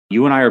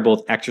You and I are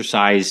both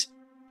exercise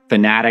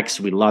fanatics.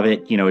 We love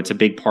it. It's a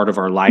big part of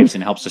our lives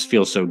and helps us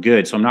feel so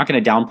good. So I'm not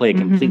going to downplay it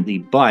completely,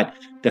 but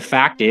the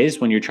fact is,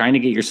 when you're trying to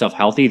get yourself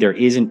healthy, there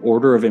is an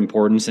order of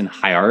importance and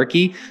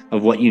hierarchy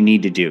of what you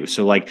need to do.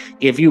 So like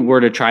if you were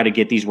to try to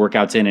get these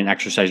workouts in and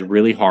exercise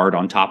really hard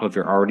on top of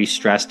your already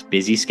stressed,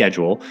 busy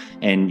schedule,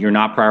 and you're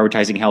not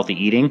prioritizing healthy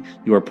eating,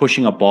 you are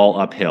pushing a ball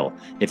uphill.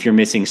 If you're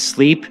missing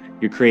sleep,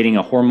 you're creating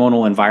a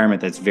hormonal environment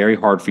that's very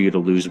hard for you to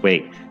lose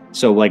weight.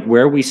 So like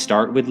where we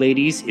start with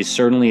ladies is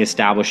certainly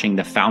establishing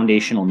the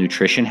foundational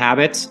nutrition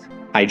habits,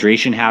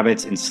 hydration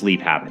habits, and sleep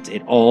habits.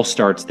 It all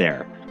starts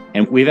there.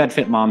 And we've had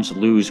fit moms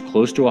lose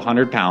close to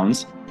 100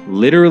 pounds,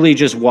 literally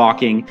just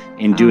walking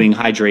and doing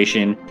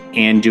hydration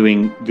and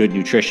doing good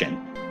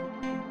nutrition.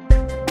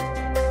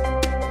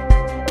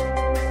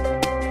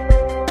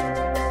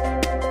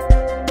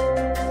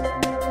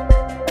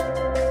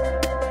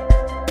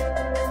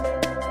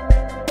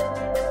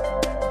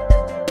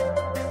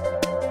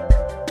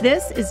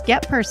 This is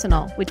Get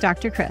Personal with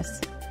Dr.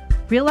 Chris.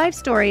 Real life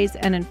stories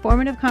and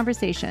informative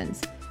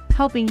conversations,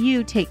 helping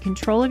you take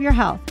control of your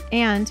health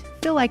and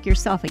feel like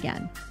yourself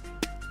again.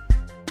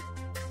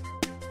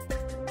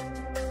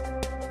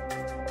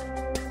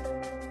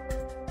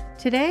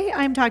 Today,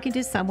 I'm talking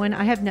to someone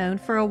I have known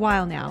for a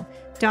while now,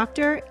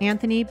 Dr.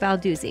 Anthony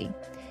Balduzzi.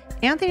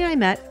 Anthony and I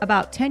met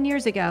about 10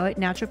 years ago at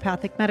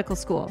Naturopathic Medical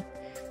School.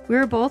 We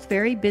were both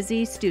very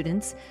busy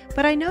students,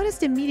 but I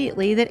noticed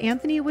immediately that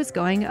Anthony was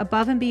going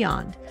above and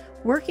beyond,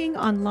 working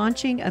on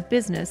launching a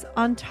business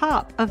on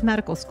top of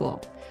medical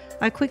school.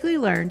 I quickly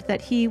learned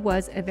that he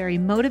was a very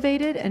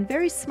motivated and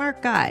very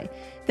smart guy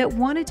that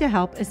wanted to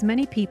help as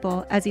many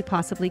people as he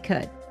possibly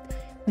could.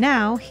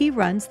 Now he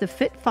runs the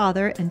Fit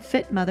Father and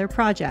Fit Mother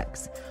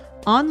projects,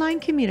 online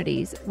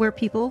communities where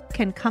people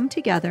can come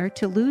together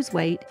to lose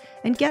weight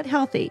and get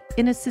healthy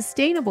in a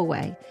sustainable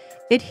way,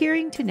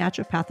 adhering to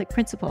naturopathic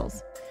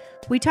principles.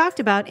 We talked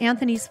about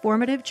Anthony's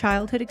formative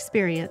childhood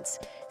experience,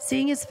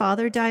 seeing his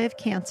father die of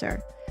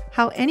cancer,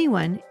 how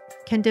anyone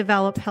can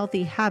develop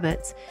healthy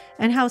habits,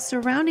 and how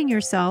surrounding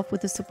yourself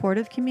with a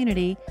supportive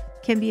community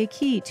can be a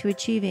key to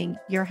achieving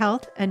your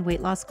health and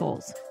weight loss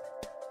goals.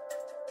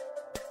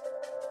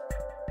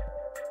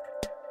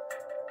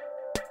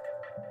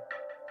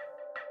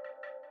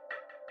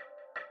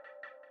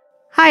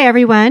 Hi,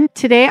 everyone.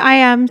 Today I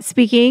am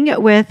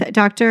speaking with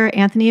Dr.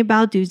 Anthony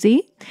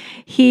Balduzzi.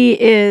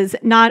 He is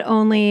not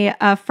only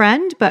a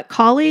friend, but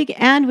colleague,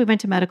 and we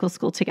went to medical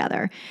school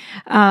together.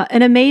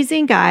 An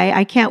amazing guy.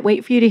 I can't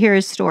wait for you to hear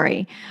his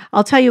story.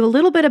 I'll tell you a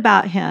little bit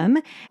about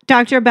him.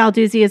 Dr.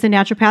 Balduzzi is a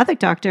naturopathic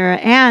doctor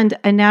and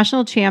a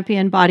national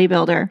champion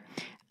bodybuilder,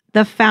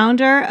 the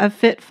founder of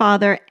Fit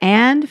Father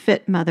and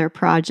Fit Mother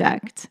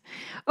project.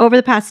 Over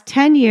the past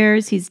 10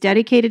 years, he's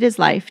dedicated his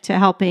life to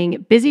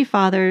helping busy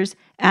fathers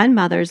and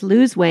mothers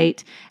lose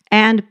weight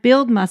and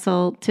build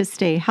muscle to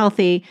stay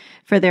healthy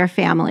for their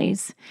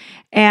families.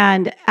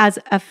 And as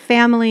a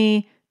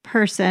family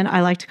person,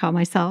 I like to call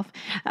myself,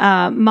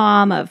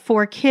 mom of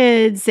 4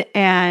 kids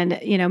and,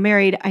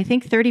 married, I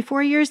think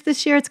 34 years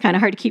this year. It's kind of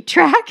hard to keep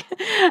track.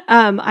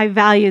 I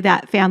value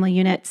that family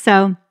unit.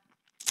 So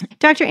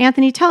Dr.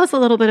 Anthony, tell us a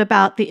little bit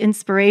about the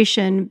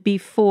inspiration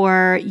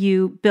before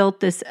you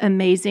built this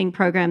amazing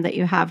program that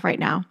you have right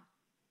now.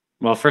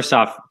 Well, first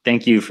off,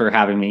 thank you for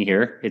having me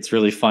here. It's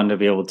really fun to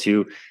be able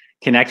to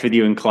connect with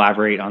you and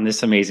collaborate on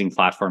this amazing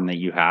platform that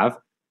you have.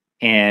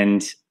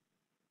 And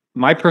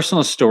my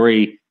personal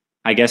story,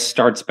 I guess,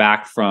 starts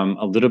back from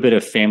a little bit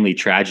of family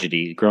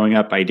tragedy. Growing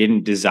up, I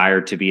didn't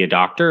desire to be a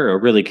doctor or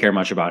really care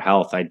much about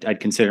health.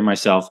 I'd consider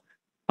myself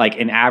like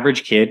an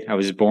average kid. I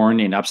was born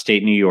in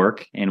upstate New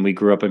York, and we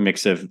grew up a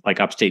mix of like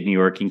upstate New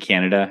York and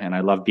Canada. And I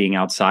loved being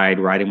outside,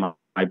 riding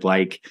my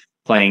bike,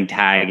 playing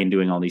tag, and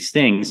doing all these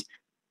things.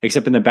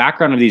 Except in the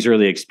background of these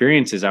early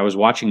experiences, I was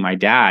watching my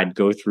dad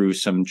go through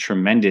some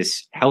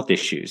tremendous health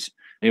issues.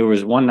 There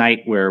was one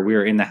night where we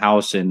were in the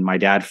house and my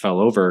dad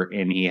fell over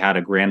and he had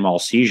a grand mal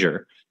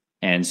seizure.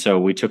 And so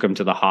we took him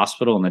to the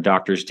hospital, and the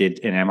doctors did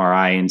an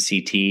MRI and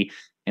CT,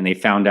 and they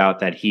found out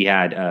that he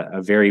had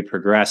a very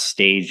progressed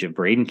stage of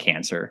brain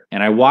cancer.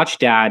 And I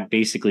watched dad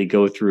basically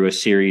go through a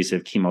series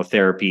of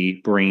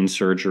chemotherapy, brain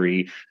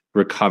surgery,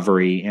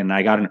 recovery, and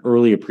I got an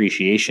early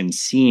appreciation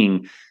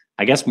seeing,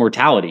 I guess,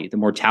 mortality, the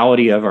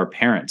mortality of our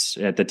parents.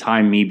 At the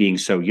time, me being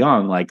so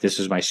young, like this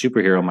was my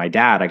superhero, my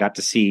dad. I got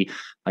to see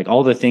like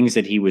all the things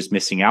that he was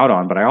missing out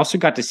on, but I also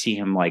got to see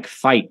him like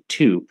fight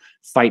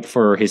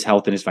for his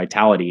health and his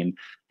vitality. And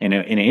in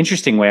an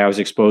interesting way, I was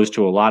exposed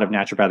to a lot of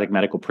naturopathic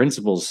medical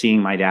principles,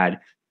 seeing my dad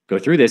go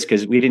through this,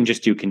 because we didn't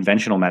just do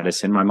conventional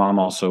medicine. My mom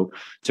also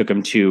took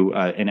him to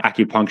an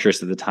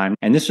acupuncturist at the time.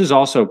 And this was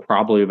also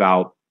probably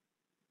about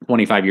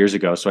 25 years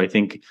ago. So I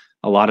think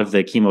a lot of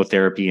the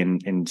chemotherapy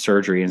and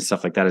surgery and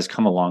stuff like that has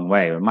come a long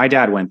way. But my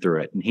dad went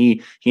through it, and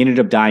he ended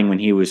up dying when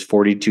he was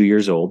 42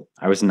 years old.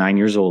 I was 9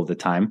 years old at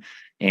the time,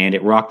 and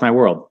it rocked my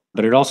world.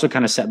 But it also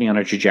kind of set me on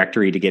a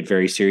trajectory to get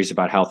very serious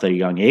about health at a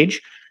young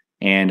age.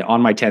 And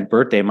on my 10th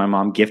birthday, my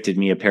mom gifted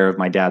me a pair of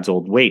my dad's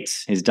old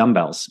weights, his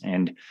dumbbells.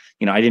 And,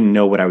 I didn't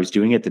know what I was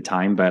doing at the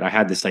time, but I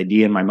had this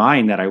idea in my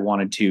mind that I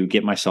wanted to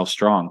get myself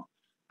strong.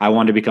 I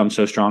wanted to become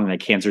so strong that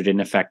cancer didn't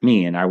affect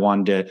me. And I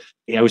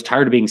was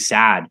tired of being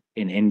sad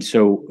and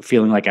so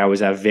feeling like I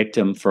was a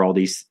victim for all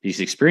these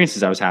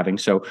experiences I was having.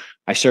 So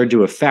I started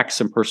to affect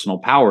some personal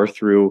power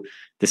through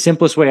the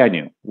simplest way I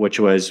knew, which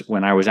was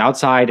when I was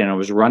outside and I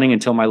was running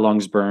until my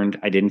lungs burned,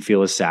 I didn't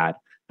feel as sad.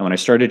 And when I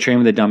started to train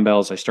with the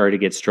dumbbells, I started to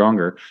get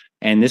stronger.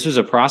 And this was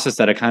a process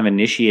that I kind of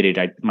initiated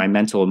my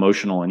mental,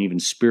 emotional, and even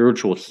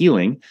spiritual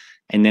healing.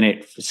 And then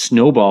it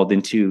snowballed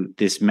into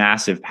this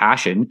massive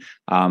passion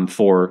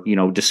for,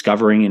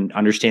 discovering and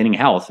understanding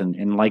health.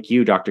 And like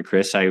you, Dr.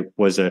 Chris, I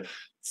was a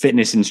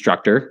fitness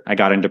instructor. I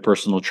got into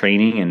personal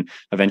training and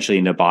eventually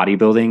into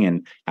bodybuilding.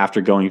 And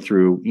after going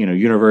through,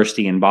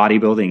 university and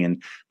bodybuilding,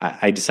 and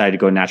I decided to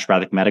go to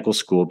naturopathic medical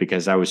school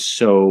because I was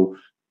so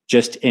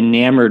just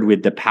enamored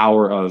with the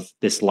power of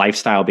this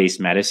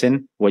lifestyle-based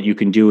medicine, what you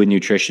can do with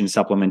nutrition,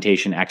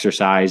 supplementation,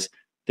 exercise,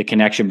 the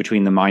connection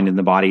between the mind and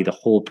the body, the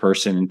whole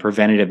person, and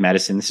preventative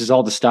medicine. This is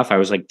all the stuff I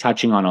was like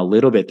touching on a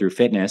little bit through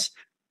fitness.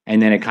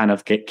 And then it kind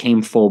of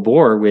came full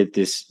bore with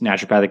this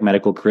naturopathic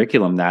medical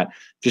curriculum that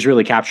just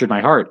really captured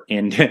my heart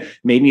and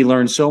made me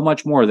learn so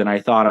much more than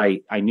I thought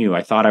I knew.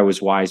 I thought I was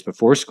wise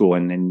before school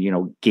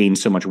and gained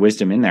so much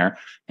wisdom in there.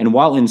 And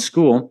while in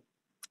school,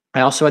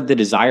 I also had the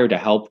desire to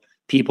help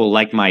people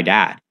like my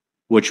dad,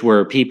 which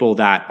were people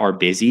that are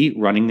busy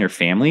running their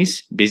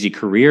families, busy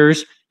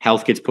careers.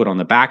 Health gets put on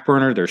the back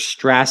burner. There's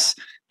stress,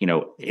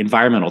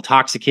 environmental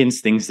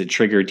toxicants, things that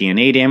trigger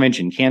DNA damage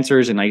and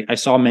cancers. And I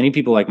saw many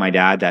people like my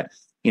dad that,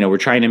 were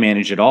trying to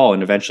manage it all.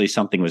 And eventually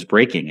something was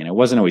breaking. And it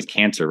wasn't always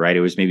cancer, right?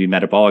 It was maybe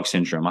metabolic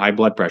syndrome, high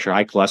blood pressure,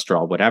 high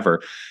cholesterol,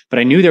 whatever. But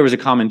I knew there was a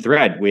common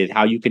thread with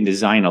how you can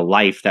design a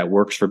life that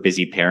works for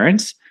busy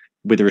parents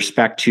with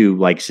respect to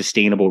like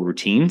sustainable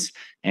routines.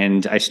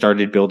 And I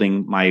started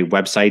building my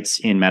websites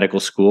in medical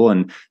school.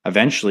 And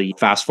eventually,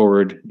 fast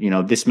forward,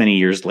 this many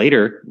years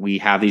later, we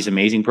have these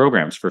amazing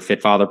programs for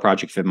Fit Father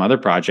Project, Fit Mother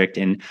Project.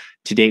 And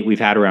to date, we've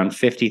had around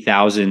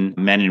 50,000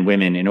 men and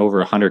women in over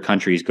 100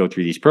 countries go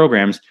through these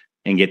programs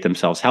and get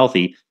themselves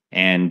healthy.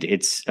 And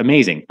it's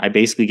amazing. I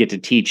basically get to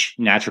teach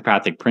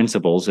naturopathic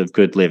principles of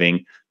good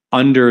living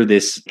under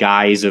this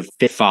guise of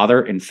Fit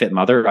Father and Fit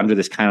Mother, under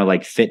this kind of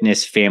like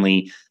fitness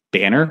family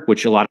banner,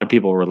 which a lot of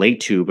people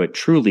relate to, but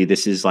truly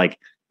this is like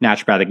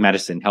naturopathic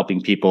medicine,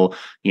 helping people,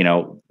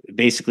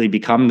 basically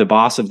become the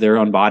boss of their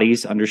own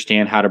bodies,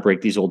 understand how to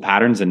break these old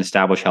patterns and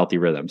establish healthy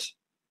rhythms.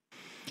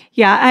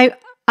 Yeah,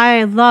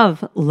 I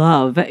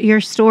love your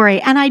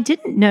story. And I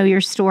didn't know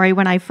your story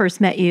when I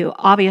first met you.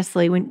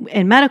 Obviously, when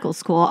in medical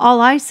school,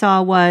 all I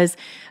saw was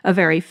a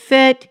very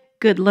fit,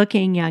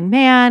 good-looking young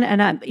man,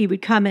 and you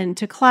would come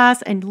into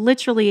class and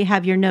literally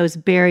have your nose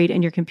buried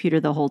in your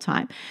computer the whole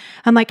time.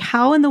 I'm like,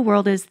 how in the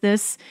world is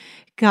this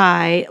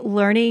guy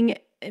learning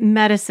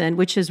medicine,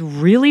 which is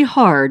really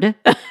hard,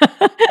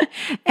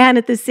 and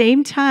at the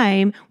same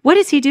time, what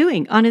is he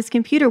doing on his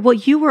computer? Well,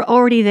 you were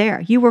already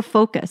there. You were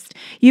focused.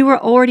 You were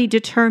already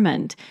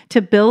determined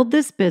to build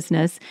this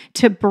business,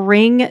 to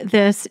bring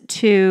this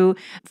to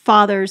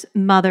fathers,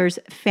 mothers,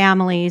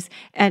 families,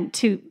 and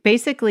to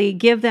basically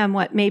give them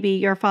what maybe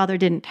your father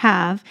didn't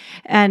have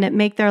and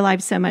make their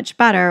lives so much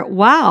better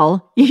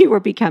while you were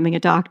becoming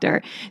a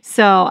doctor.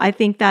 So I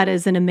think that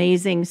is an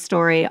amazing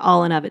story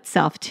all in of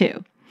itself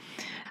too.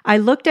 I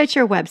looked at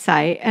your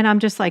website and I'm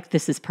just like,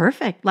 this is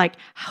perfect. Like,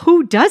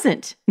 who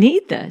doesn't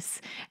need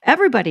this?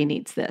 Everybody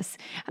needs this.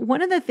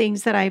 One of the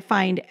things that I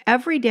find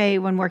every day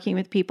when working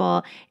with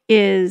people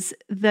is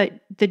the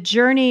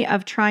journey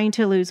of trying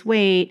to lose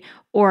weight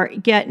or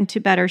get into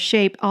better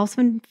shape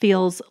often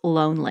feels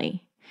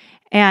lonely.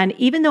 And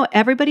even though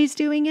everybody's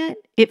doing it,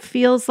 it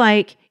feels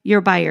like you're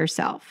by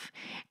yourself.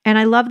 And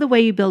I love the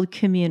way you build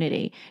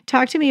community.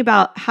 Talk to me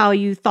about how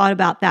you thought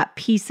about that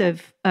piece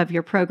of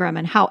your program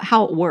and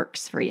how it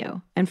works for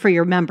you and for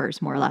your members,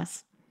 more or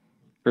less.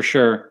 For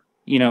sure.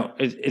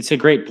 It's a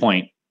great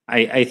point.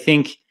 I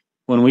think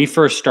when we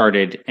first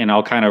started, and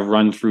I'll kind of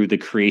run through the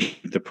creation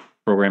of the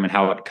program and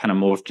how it kind of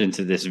morphed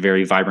into this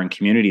very vibrant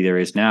community there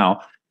is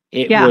now,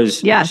 it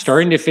was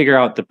starting to figure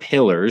out the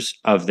pillars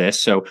of this.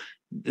 So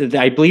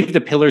I believe the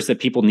pillars that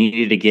people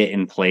needed to get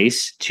in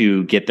place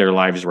to get their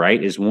lives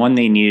right is one,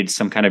 they needed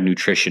some kind of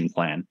nutrition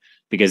plan,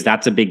 because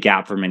that's a big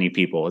gap for many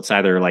people. It's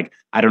either like,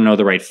 I don't know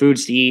the right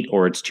foods to eat,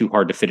 or it's too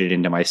hard to fit it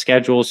into my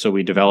schedule. So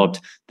we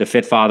developed the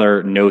Fit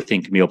Father No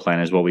Think meal plan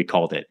is what we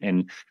called it.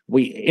 And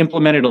we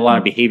implemented a lot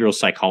of behavioral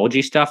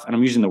psychology stuff. And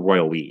I'm using the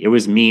royal we. It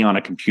was me on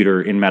a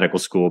computer in medical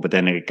school, but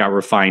then it got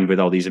refined with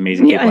all these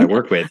amazing people I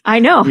work with. I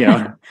know.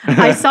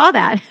 I saw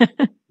that.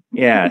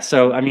 Yeah.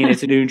 So, I mean,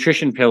 it's a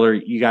nutrition pillar.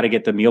 You got to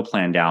get the meal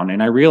plan down.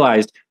 And I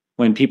realized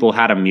when people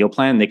had a meal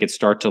plan, they could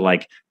start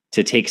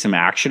to take some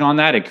action on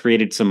that. It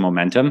created some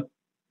momentum.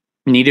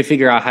 You need to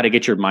figure out how to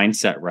get your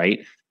mindset right,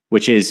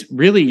 which is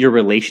really your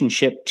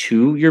relationship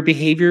to your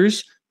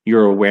behaviors,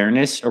 your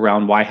awareness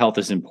around why health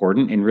is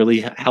important, and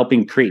really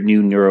helping create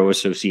new neuro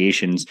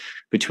associations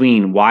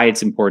between why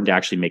it's important to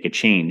actually make a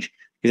change.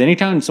 Because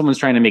anytime someone's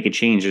trying to make a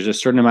change, there's a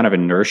certain amount of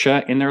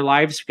inertia in their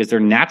lives because they're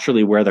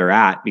naturally where they're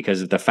at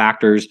because of the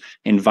factors,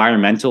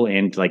 environmental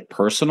and like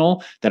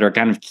personal, that are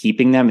kind of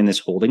keeping them in this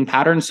holding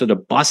pattern. So to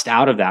bust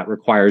out of that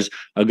requires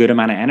a good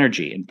amount of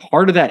energy. And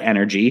part of that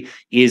energy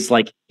is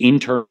like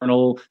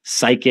internal,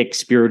 psychic,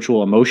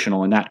 spiritual,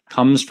 emotional. And that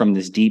comes from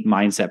this deep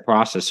mindset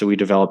process. So we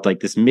developed like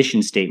this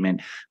mission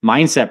statement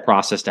mindset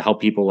process to help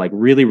people like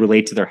really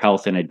relate to their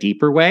health in a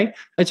deeper way.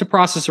 It's a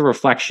process of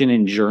reflection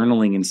and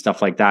journaling and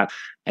stuff like that.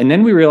 And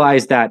then we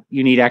realized that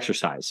you need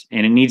exercise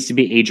and it needs to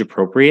be age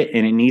appropriate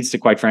and it needs to,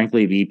 quite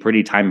frankly, be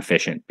pretty time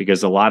efficient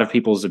because a lot of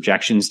people's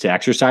objections to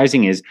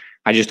exercising is,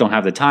 I just don't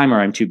have the time or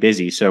I'm too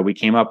busy. So we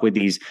came up with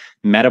these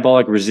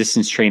metabolic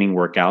resistance training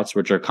workouts,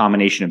 which are a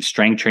combination of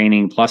strength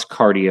training plus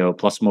cardio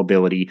plus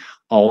mobility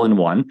all in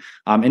one.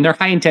 And they're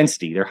high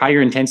intensity. They're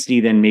higher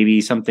intensity than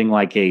maybe something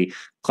like a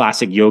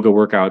classic yoga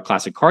workout,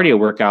 classic cardio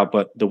workout.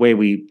 But the way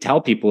we tell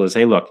people is,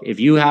 hey, look, if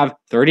you have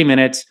 30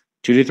 minutes,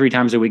 2 to 3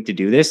 times a week to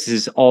do this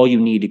is all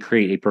you need to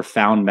create a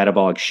profound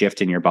metabolic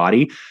shift in your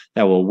body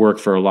that will work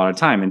for a lot of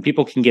time. And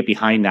people can get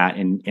behind that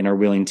and are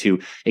willing to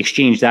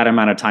exchange that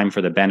amount of time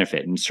for the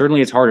benefit. And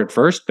certainly it's hard at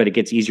first, but it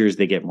gets easier as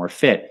they get more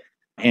fit.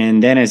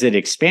 And then as it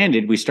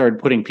expanded, we started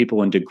putting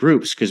people into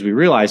groups because we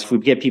realized if we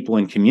get people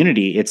in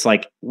community, it's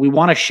like we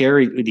want to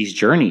share these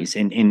journeys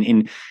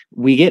and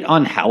we get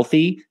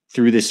unhealthy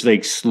through this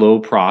like slow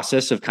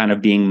process of kind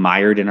of being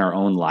mired in our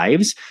own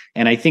lives.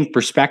 And I think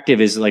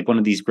perspective is like one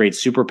of these great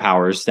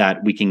superpowers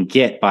that we can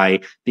get by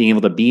being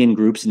able to be in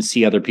groups and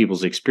see other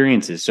people's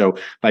experiences. So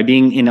by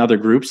being in other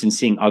groups and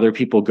seeing other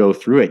people go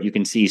through it, you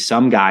can see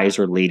some guys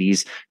or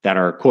ladies that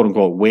are quote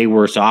unquote way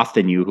worse off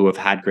than you who have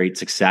had great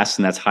success.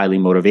 And that's highly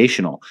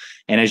motivational.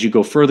 And as you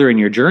go further in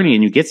your journey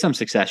and you get some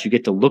success, you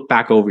get to look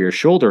back over your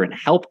shoulder and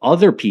help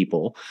other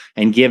people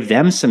and give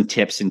them some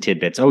tips and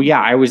tidbits. Oh yeah,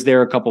 I was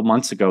there a couple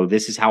months ago.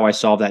 This is how I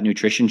solved that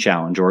nutrition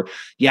challenge. Or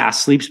yeah,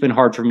 sleep's been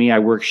hard for me. I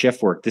work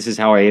shift work. This is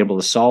how I'm able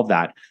to solve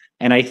that.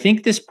 And I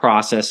think this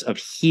process of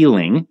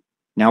healing,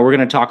 now we're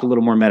going to talk a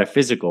little more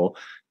metaphysical,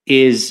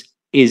 is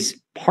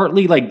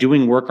partly like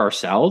doing work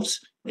ourselves,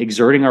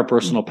 exerting our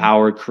personal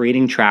power,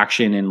 creating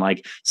traction and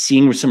like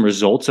seeing some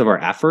results of our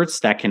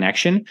efforts, that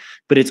connection,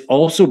 but it's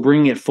also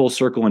bringing it full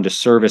circle into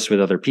service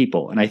with other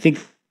people. And I think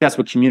that's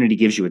what community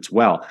gives you as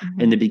well.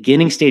 In the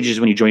beginning stages,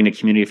 when you join a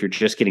community, if you're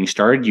just getting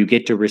started, you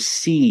get to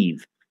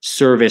receive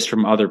service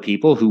from other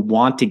people who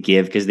want to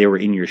give because they were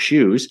in your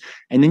shoes.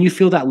 And then you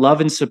feel that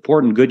love and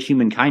support and good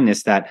human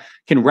kindness that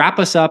can wrap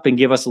us up and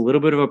give us a little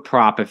bit of a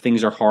prop if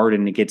things are hard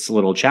and it gets a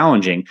little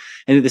challenging.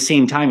 And at the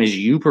same time, as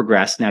you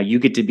progress, now you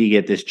get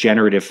this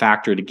generative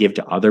factor to give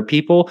to other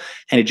people.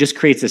 And it just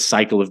creates this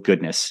cycle of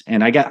goodness.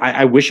 And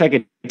I wish I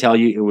could tell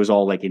you it was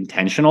all like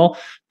intentional,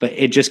 but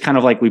it just kind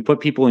of like we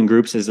put people in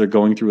groups as they're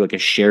going through like a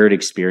shared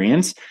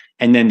experience.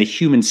 And then the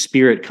human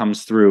spirit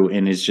comes through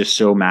and is just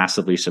so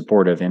massively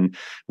supportive. And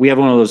we have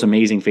one of those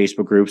amazing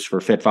Facebook groups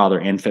for Fit Father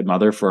and Fit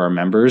Mother for our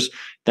members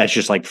that's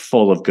just like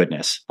full of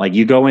goodness. Like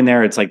you go in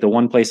there, it's like the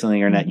one place on the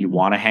internet you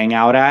want to hang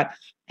out at.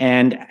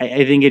 And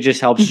I think it just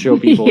helps show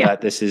people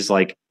that this is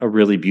like a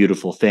really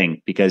beautiful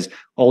thing because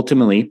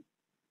ultimately,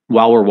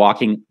 while we're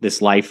walking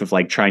this life of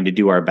like trying to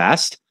do our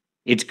best,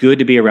 it's good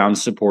to be around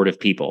supportive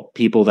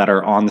people that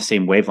are on the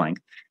same wavelength.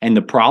 And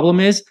the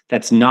problem is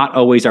that's not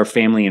always our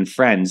family and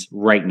friends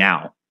right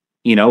now.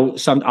 You know,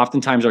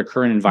 oftentimes our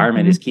current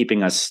environment is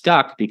keeping us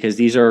stuck because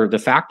these are the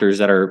factors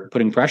that are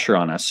putting pressure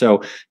on us.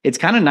 So it's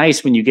kind of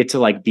nice when you get to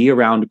like be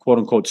around quote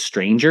unquote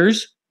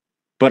strangers,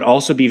 but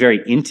also be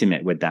very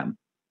intimate with them.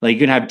 Like you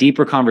can have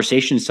deeper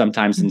conversations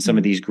sometimes in some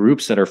of these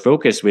groups that are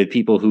focused with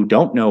people who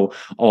don't know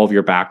all of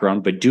your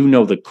background, but do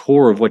know the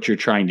core of what you're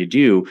trying to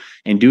do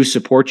and do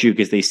support you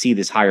because they see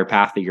this higher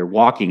path that you're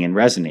walking and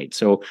resonate.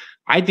 So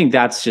I think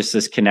that's just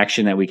this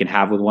connection that we can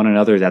have with one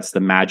another. That's the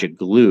magic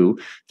glue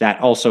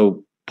that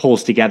also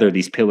pulls together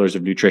these pillars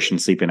of nutrition,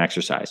 sleep, and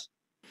exercise.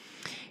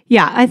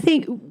 Yeah, I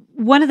think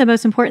one of the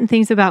most important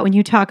things about when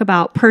you talk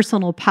about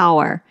personal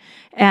power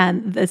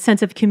and the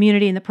sense of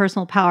community and the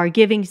personal power,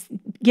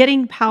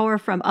 getting power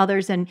from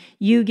others and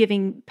you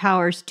giving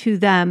power to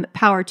them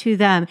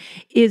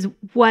is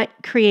what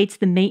creates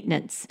the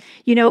maintenance.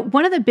 You know,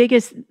 one of the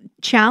biggest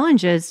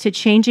challenges to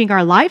changing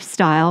our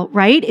lifestyle,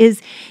 right,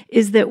 is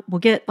that we'll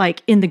get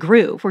like in the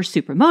groove. We're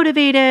super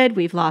motivated.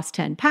 We've lost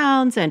 10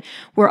 pounds and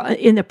we're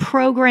in the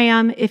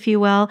program, if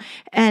you will,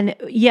 and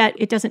yet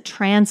it doesn't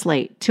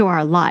translate to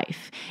our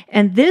life.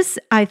 And this,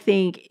 I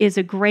think, is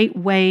a great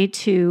way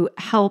to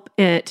help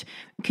it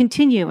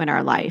continue in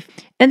our life.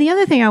 And the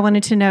other thing I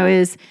wanted to know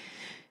is,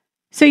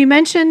 so you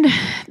mentioned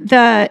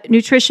the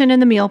nutrition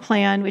and the meal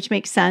plan, which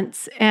makes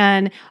sense.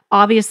 And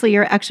obviously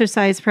your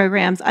exercise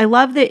programs. I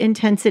love the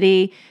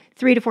intensity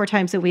 3 to 4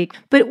 times a week.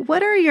 But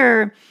what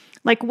are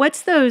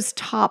what's those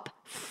top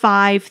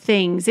 5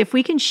 things if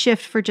we can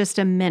shift for just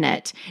a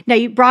minute? Now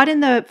you brought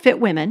in the Fit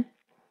Women.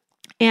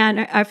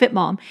 and a Fit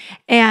Mom.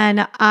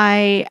 And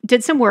I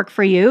did some work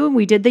for you.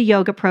 We did the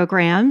yoga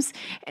programs.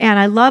 And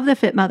I love the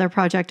Fit Mother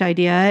Project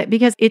idea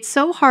because it's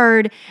so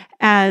hard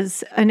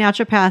as a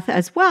naturopath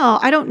as well.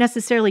 I don't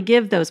necessarily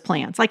give those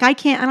plans. Like I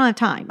don't have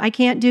time. I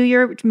can't do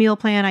your meal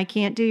plan. I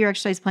can't do your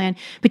exercise plan,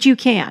 but you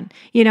can.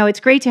 It's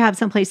great to have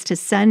some place to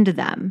send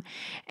them.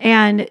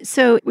 And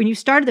so when you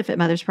started the Fit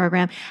Mothers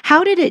program,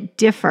 how did it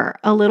differ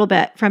a little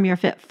bit from your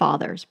Fit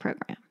Fathers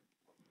program?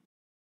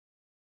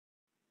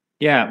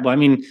 Yeah, well, I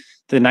mean,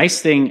 the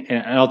nice thing,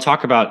 and I'll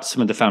talk about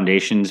some of the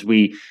foundations.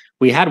 We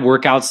had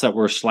workouts that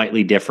were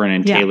slightly different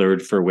and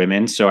tailored for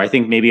women. So I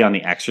think maybe on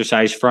the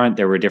exercise front,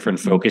 there were different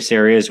focus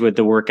areas with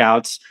the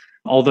workouts.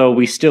 Although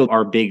we still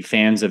are big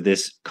fans of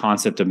this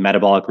concept of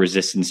metabolic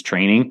resistance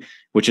training,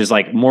 which is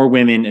like more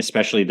women,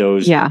 especially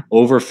those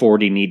over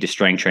 40, need to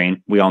strength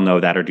train. We all know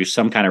that, or do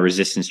some kind of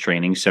resistance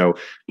training. So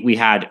we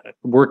had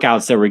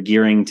workouts that were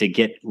gearing to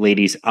get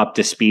ladies up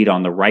to speed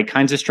on the right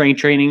kinds of strength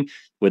training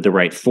with the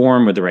right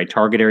form, with the right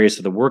target areas.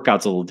 So the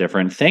workout's a little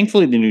different.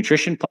 Thankfully, the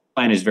nutrition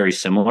plan is very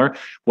similar.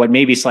 What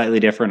may be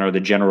slightly different are the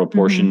general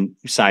portion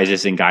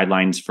sizes and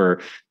guidelines for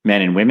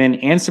men and women,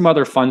 and some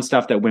other fun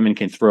stuff that women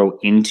can throw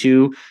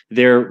into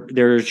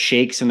their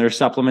shakes and their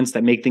supplements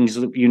that make things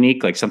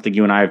unique, like something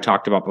you and I have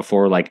talked about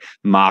before, like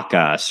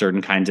maca,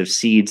 certain kinds of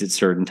seeds at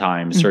certain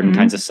times, certain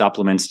kinds of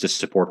supplements to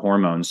support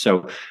hormones.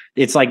 So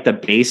it's like the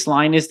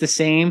baseline is the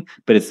same,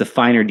 but it's the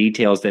finer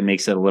details that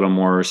makes it a little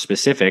more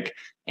specific.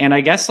 And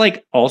I guess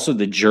like also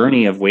the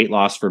journey of weight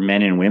loss for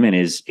men and women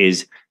is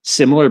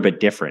similar but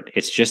different.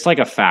 It's just like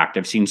a fact.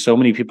 I've seen so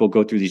many people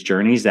go through these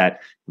journeys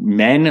that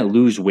men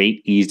lose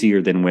weight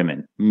easier than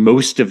women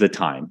most of the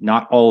time,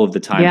 not all of the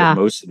time,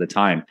 but most of the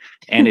time.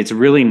 And it's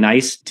really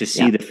nice to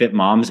see the fit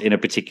moms in a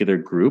particular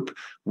group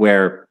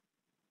where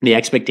the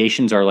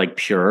expectations are like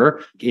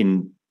pure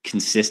in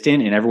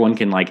consistent, and everyone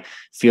can like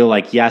feel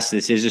like, yes,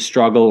 this is a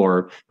struggle.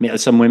 Or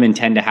some women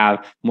tend to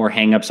have more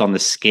hangups on the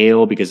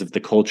scale because of the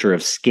culture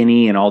of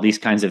skinny and all these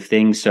kinds of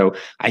things. So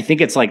I think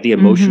it's like the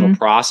emotional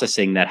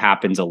processing that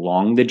happens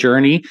along the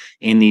journey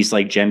in these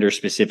like gender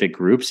specific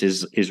groups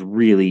is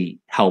really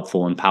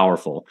helpful and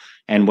powerful.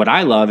 And what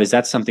I love is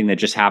that's something that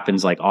just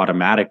happens like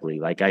automatically.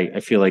 Like I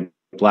feel like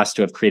blessed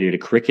to have created a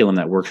curriculum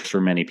that works for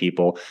many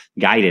people,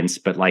 guidance,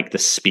 but like the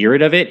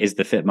spirit of it is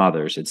the Fit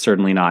Mothers. It's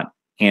certainly not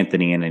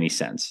Anthony in any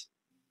sense.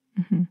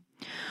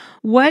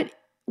 What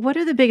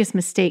are the biggest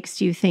mistakes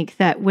do you think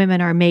that women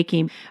are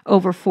making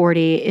over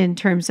 40 in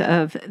terms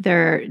of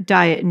their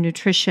diet and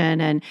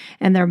nutrition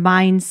and their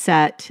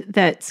mindset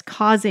that's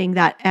causing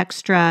that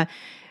extra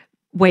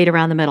weight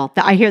around the middle?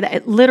 I hear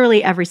that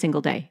literally every single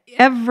day.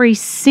 Every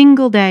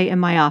single day in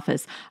my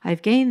office,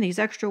 I've gained these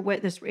extra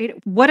weight, this rate.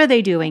 What are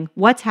they doing?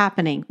 What's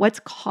happening? What's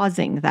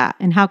causing that?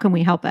 And how can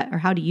we help it? Or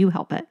how do you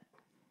help it?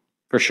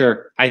 For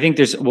sure. I think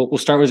we'll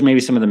start with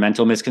maybe some of the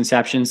mental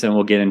misconceptions, and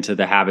we'll get into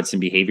the habits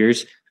and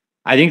behaviors.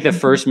 I think the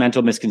first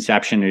mental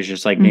misconception is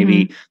just like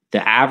maybe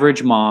the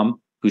average mom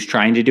who's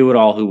trying to do it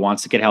all, who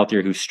wants to get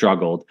healthier, who's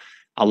struggled.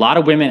 A lot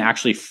of women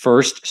actually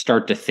first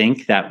start to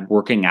think that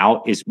working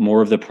out is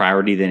more of the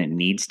priority than it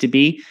needs to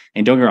be.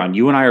 And don't get me wrong,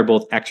 you and I are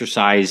both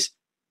exercise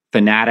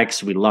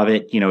fanatics. We love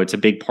it. It's a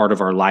big part of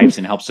our lives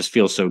and helps us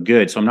feel so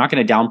good. So I'm not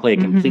going to downplay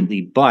it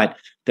completely, but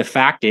the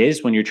fact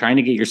is, when you're trying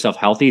to get yourself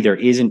healthy, there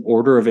is an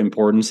order of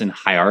importance and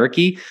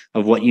hierarchy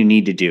of what you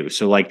need to do.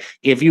 So like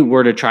if you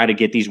were to try to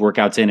get these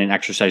workouts in and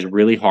exercise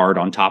really hard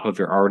on top of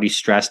your already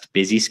stressed,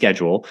 busy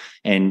schedule,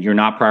 and you're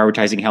not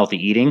prioritizing healthy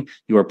eating,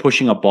 you are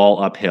pushing a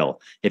ball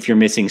uphill. If you're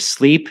missing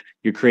sleep,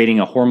 you're creating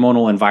a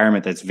hormonal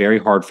environment that's very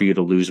hard for you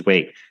to lose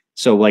weight.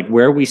 So like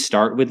where we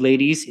start with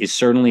ladies is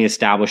certainly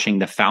establishing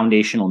the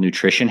foundational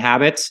nutrition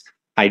habits,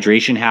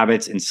 hydration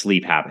habits, and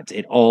sleep habits.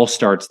 It all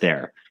starts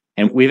there.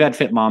 And we've had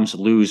fit moms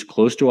lose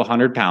close to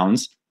 100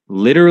 pounds,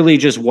 literally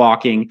just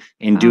walking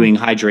and doing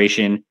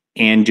hydration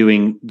and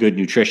doing good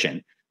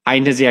nutrition. High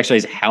intensity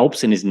exercise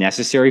helps and is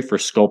necessary for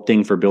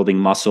sculpting, for building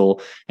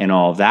muscle and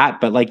all of that.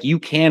 But like you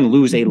can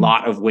lose a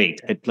lot of weight.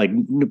 Like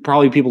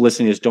probably people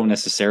listening to this don't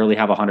necessarily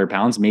have 100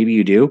 pounds. Maybe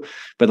you do,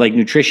 but like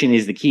nutrition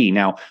is the key.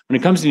 Now, when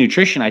it comes to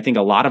nutrition, I think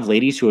a lot of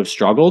ladies who have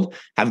struggled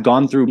have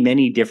gone through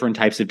many different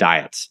types of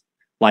diets.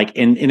 Like,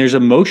 and there's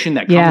emotion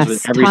that comes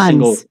with every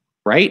single,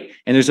 right?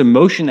 And there's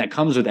emotion that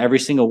comes with every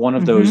single one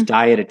of those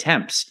diet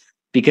attempts,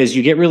 because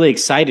you get really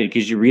excited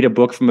because you read a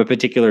book from a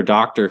particular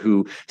doctor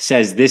who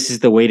says this is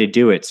the way to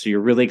do it. So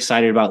you're really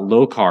excited about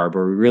low carb,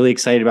 or really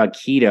excited about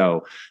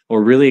keto,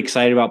 or really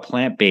excited about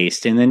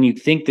plant-based. And then you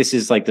think this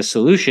is like the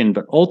solution,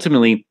 but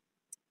ultimately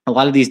a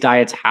lot of these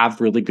diets have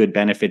really good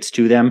benefits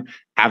to them,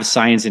 have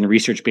science and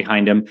research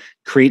behind them,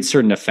 create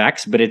certain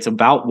effects, but it's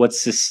about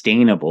what's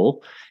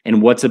sustainable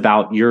and what's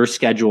about your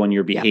schedule and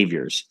your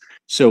behaviors.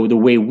 So the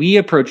way we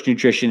approach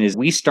nutrition is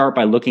we start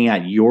by looking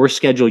at your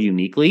schedule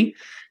uniquely,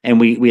 and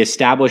we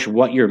establish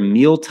what your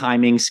meal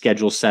timing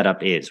schedule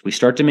setup is. We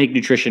start to make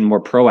nutrition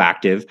more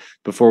proactive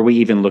before we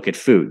even look at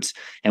foods.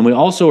 And we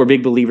also are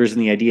big believers in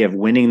the idea of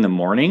winning the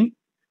morning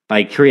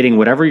by creating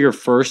whatever your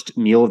first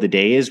meal of the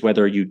day is,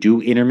 whether you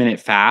do intermittent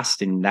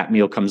fast and that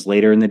meal comes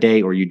later in the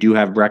day, or you do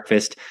have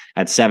breakfast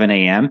at 7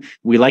 a.m.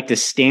 We like to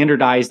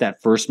standardize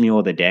that first meal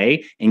of the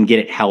day and get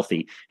it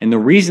healthy. And the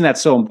reason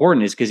that's so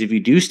important is because if you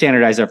do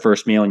standardize that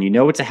first meal and you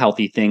know it's a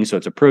healthy thing, so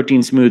it's a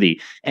protein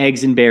smoothie,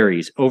 eggs and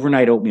berries,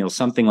 overnight oatmeal,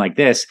 something like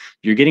this,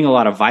 you're getting a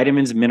lot of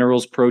vitamins,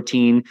 minerals,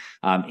 protein,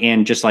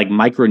 and just like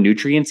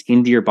micronutrients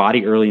into your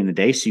body early in the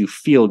day, so you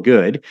feel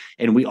good.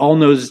 And we all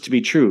know this to be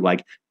true.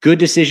 Like, good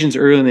decisions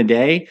early in the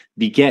day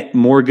beget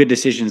more good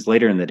decisions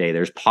later in the day.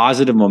 There's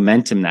positive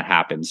momentum that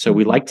happens. So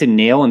we like to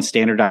nail and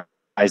standardize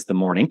the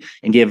morning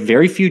and give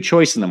very few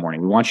choice in the morning.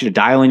 We want you to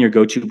dial in your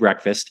go-to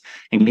breakfast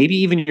and maybe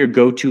even your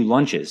go-to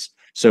lunches.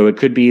 So it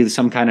could be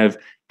some kind of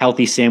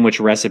healthy sandwich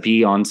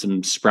recipe on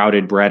some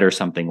sprouted bread or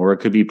something, or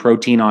it could be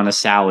protein on a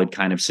salad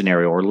kind of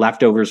scenario, or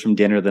leftovers from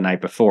dinner the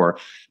night before.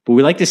 But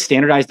we like to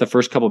standardize the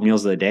first couple of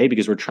meals of the day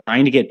because we're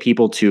trying to get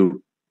people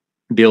to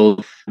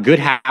build good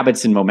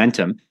habits and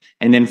momentum.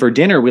 And then for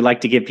dinner, we like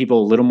to give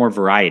people a little more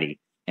variety.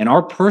 And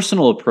our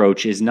personal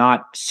approach is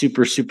not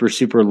super, super,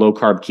 super low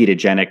carb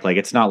ketogenic. Like,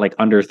 it's not like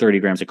under 30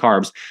 grams of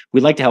carbs.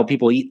 We like to help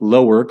people eat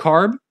lower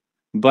carb.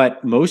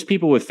 But most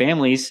people with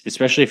families,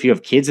 especially if you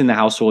have kids in the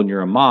household and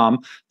you're a mom,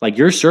 like,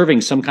 you're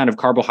serving some kind of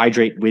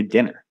carbohydrate with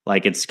dinner.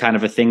 Like, it's kind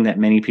of a thing that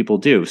many people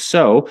do.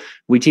 So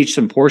we teach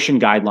some portion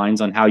guidelines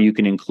on how you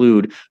can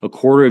include a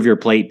quarter of your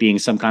plate being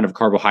some kind of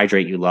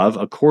carbohydrate you love,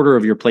 a quarter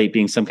of your plate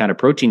being some kind of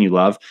protein you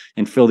love,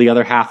 and fill the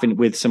other half in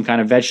with some kind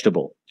of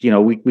vegetable.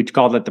 We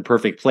call that the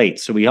perfect plate.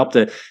 So we help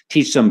to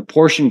teach some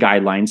portion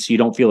guidelines so you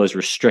don't feel as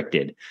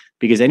restricted.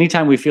 Because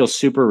anytime we feel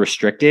super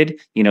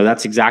restricted,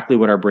 that's exactly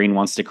what our brain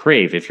wants to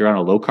crave. If you're on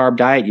a low carb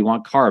diet, you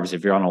want carbs.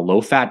 If you're on a low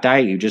fat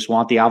diet, you just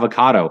want the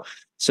avocado.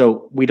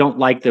 So we don't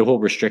like the whole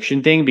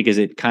restriction thing because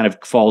it kind of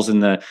falls in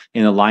the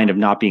line of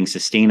not being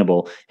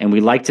sustainable. And we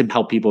like to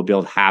help people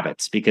build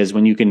habits, because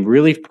when you can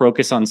really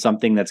focus on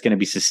something that's going to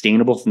be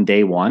sustainable from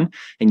day one,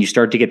 and you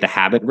start to get the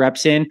habit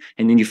reps in,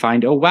 and then you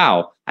find, oh,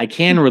 wow, I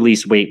can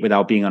release weight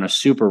without being on a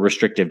super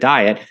restrictive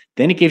diet,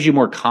 then it gives you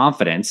more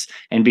confidence.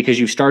 And because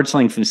you started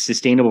something from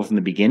sustainable from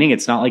the beginning,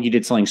 it's not like you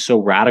did something so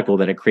radical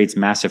that it creates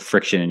massive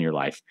friction in your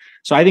life.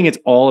 So I think it's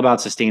all about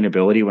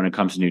sustainability when it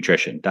comes to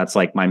nutrition. That's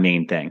like my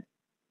main thing.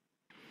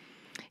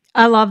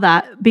 I love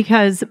that,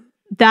 because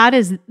that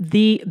is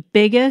the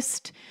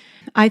biggest,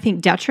 I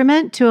think,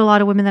 detriment to a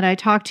lot of women that I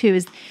talk to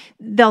is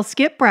they'll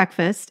skip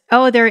breakfast.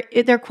 Oh,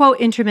 they're quote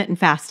intermittent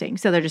fasting,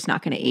 so they're just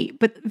not going to eat.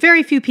 But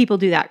very few people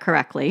do that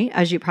correctly,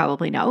 as you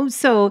probably know.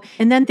 So,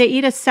 and then they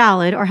eat a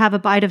salad or have a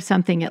bite of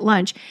something at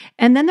lunch,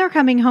 and then they're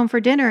coming home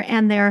for dinner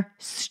and they're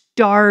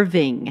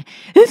starving.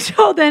 And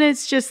so then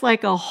it's just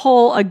like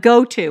a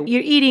go-to.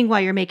 You're eating while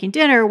you're making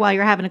dinner, while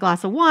you're having a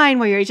glass of wine,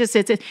 while it's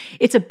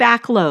a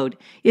backload.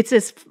 It's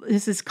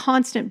this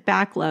constant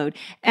backload.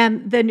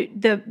 And then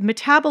the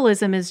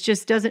metabolism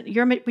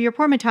your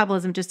poor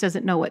metabolism just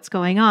doesn't know what's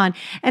going on.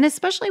 And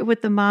especially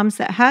with the moms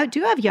that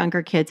do have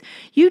younger kids,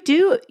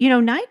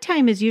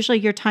 nighttime is usually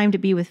your time to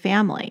be with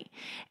family.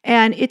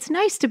 And it's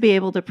nice to be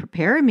able to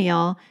prepare a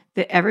meal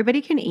that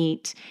everybody can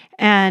eat.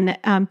 And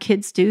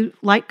kids do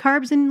like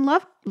carbs and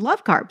love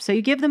carbs. So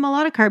you give them a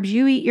lot of carbs,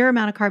 you eat your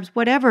amount of carbs,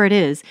 whatever it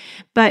is.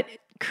 But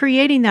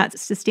creating that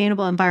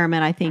sustainable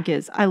environment, I think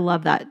I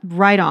love that,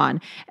 right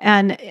on.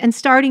 And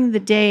starting the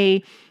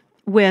day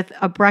with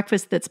a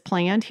breakfast that's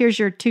planned. Here's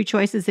your two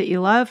choices that you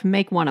love.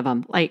 Make one of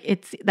them.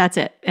 That's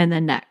it. And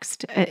then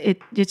next.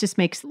 It just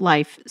makes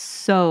life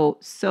so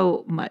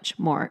much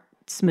more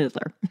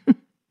smoother.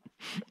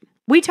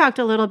 We talked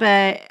a little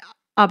bit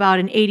about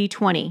an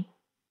 80-20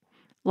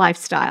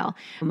 lifestyle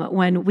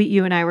when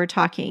you and I were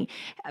talking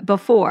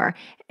before.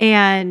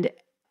 And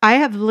I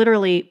have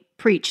literally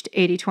preached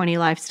 80-20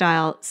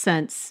 lifestyle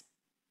since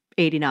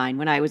 89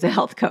 when I was a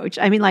health coach.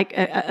 I mean, like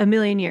a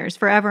million years,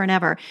 forever and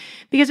ever,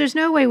 because there's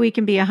no way we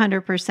can be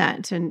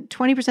 100%. And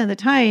 20% of the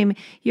time,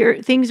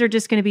 things are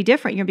just going to be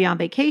different. You're going to be on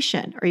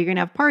vacation or you're going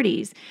to have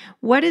parties.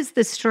 What is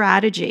the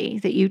strategy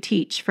that you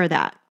teach for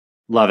that?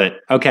 Love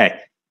it. Okay.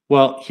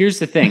 Well, here's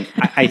the thing.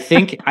 I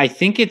think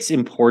it's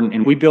important,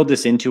 and we build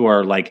this into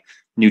our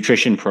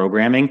nutrition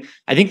programming.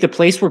 I think the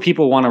place where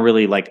people want to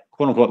really quote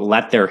unquote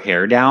let their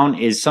hair down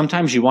is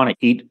sometimes you want to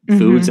eat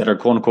foods that are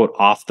quote unquote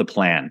off the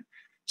plan.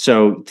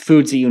 So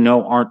foods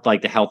that aren't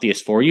the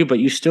healthiest for you, but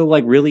you still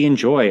really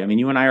enjoy. I mean,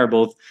 you and I are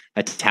both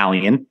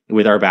Italian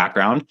with our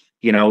background.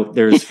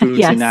 There's foods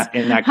yes, in that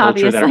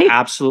culture obviously. that are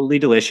absolutely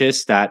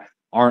delicious that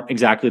aren't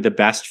exactly the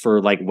best for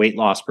weight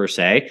loss per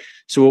se.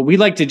 So what we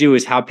like to do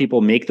is have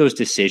people make those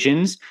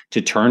decisions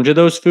to turn to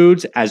those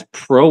foods as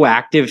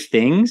proactive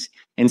things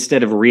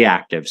instead of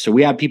reactive. So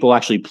we have people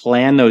actually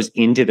plan those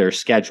into their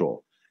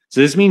schedule.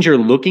 So this means you're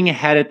looking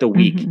ahead at the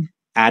week,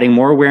 adding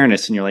more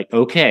awareness, and you're like,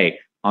 okay,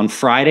 on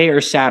Friday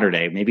or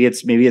Saturday, maybe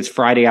it's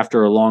Friday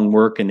after a long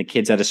work and the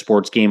kid's at a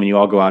sports game and you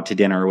all go out to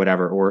dinner or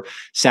whatever, or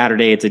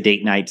Saturday it's a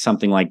date night,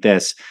 something like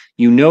this.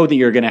 You know that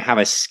you're going to have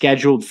a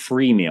scheduled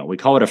free meal. We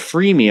call it a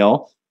free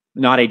meal,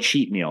 not a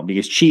cheat meal,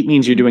 because cheat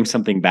means you're doing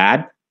something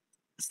bad.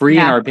 Free,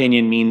 in Yeah. our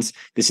opinion, means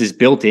this is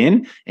built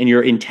in and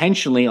you're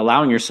intentionally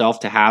allowing yourself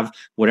to have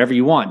whatever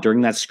you want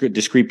during that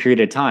discrete period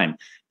of time.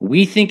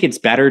 We think it's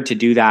better to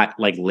do that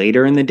like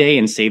later in the day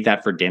and save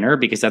that for dinner,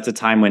 because that's a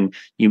time when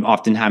you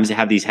oftentimes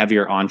have these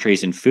heavier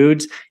entrees and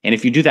foods. And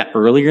if you do that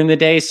earlier in the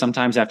day,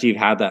 sometimes after you've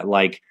had that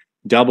like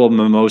double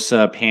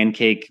mimosa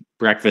pancake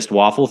breakfast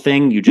waffle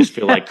thing, you just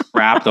feel like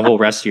crap the whole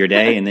rest of your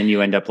day. And then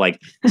you end up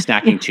like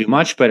snacking too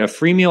much. But a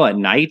free meal at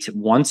night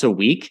once a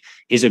week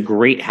is a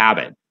great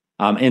habit.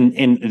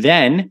 And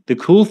then the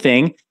cool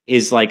thing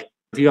is, like,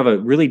 if you have a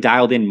really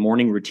dialed in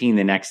morning routine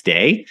the next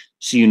day,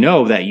 so you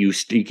know that you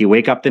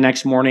wake up the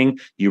next morning,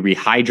 you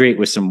rehydrate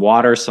with some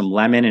water, some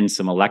lemon, and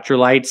some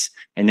electrolytes,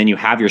 and then you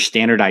have your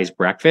standardized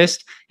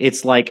breakfast.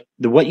 It's like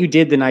what you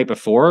did the night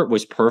before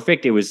was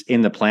perfect. It was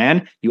in the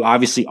plan. You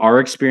obviously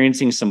are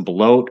experiencing some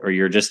bloat, or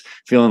you're just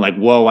feeling like,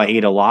 whoa, I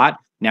ate a lot.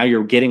 Now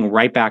you're getting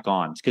right back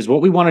on, because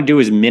what we want to do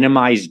is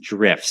minimize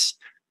drifts.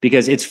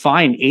 Because it's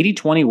fine.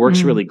 80-20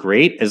 works really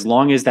great as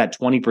long as that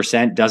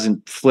 20%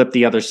 doesn't flip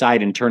the other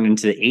side and turn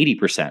into the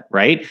 80%,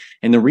 right?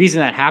 And the reason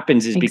that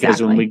happens is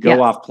because when we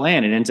go off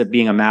plan, it ends up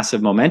being a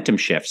massive momentum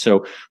shift.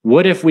 So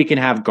what if we can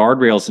have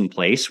guardrails in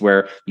place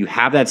where you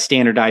have that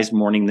standardized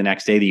morning the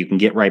next day that you can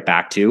get right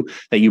back to,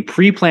 that you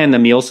pre-plan the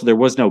meal so there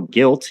was no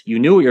guilt. You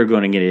knew what you were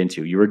going to get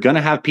into. You were going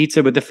to have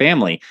pizza with the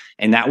family,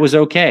 and that was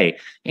okay.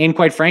 And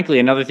quite frankly,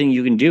 another thing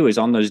you can do is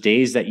on those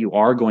days that you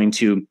are going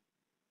to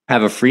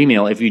have a free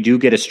meal, if you do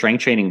get a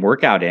strength training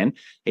workout in,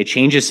 it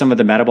changes some of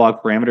the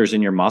metabolic parameters in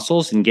your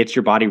muscles and gets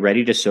your body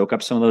ready to soak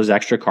up some of those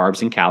extra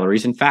carbs and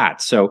calories and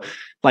fats. So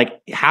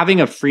like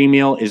having a free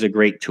meal is a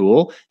great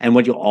tool. And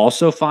what you'll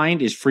also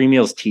find is free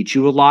meals teach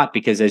you a lot,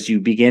 because as you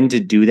begin to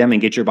do them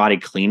and get your body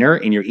cleaner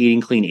and you're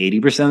eating clean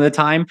 80% of the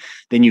time,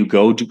 then you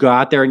go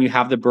out there and you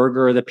have the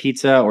burger or the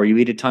pizza, or you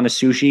eat a ton of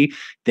sushi,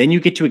 then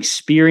you get to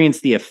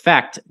experience the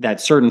effect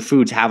that certain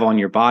foods have on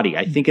your body.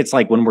 I think it's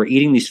like when we're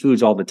eating these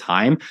foods all the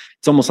time,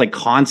 it's almost like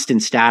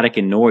constant static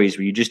and noise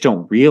where you just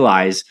don't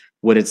realize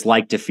what it's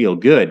like to feel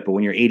good. But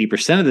when you're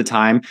 80% of the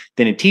time,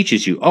 then it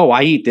teaches you, oh,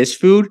 I eat this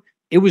food.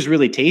 It was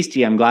really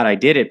tasty. I'm glad I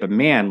did it. But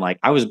man, like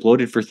I was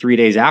bloated for 3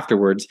 days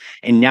afterwards.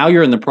 And now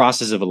you're in the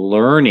process of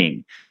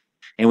learning.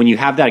 And when you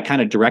have that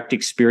kind of direct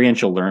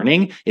experiential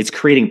learning, it's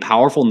creating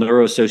powerful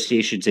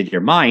neuroassociations in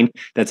your mind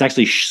that's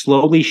actually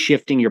slowly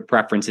shifting your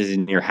preferences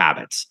and your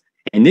habits.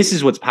 And this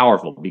is what's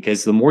powerful,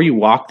 because the more you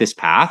walk this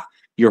path,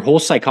 your whole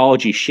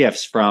psychology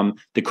shifts from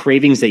the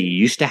cravings that you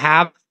used to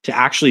have to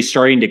actually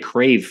starting to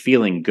crave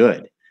feeling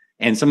good.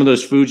 And some of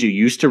those foods you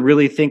used to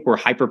really think were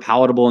hyper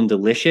palatable and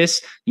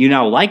delicious, you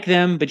now like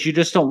them, but you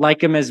just don't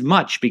like them as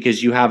much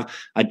because you have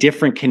a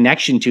different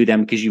connection to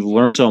them, because you've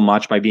learned so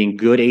much by being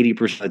good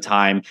 80% of the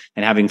time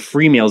and having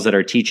free meals that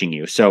are teaching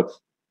you. So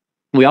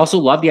we also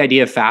love the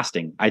idea of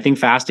fasting. I think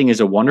fasting is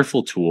a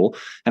wonderful tool.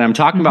 And I'm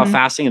talking about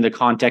fasting in the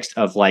context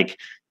of like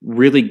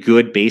really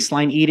good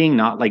baseline eating,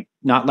 not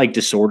like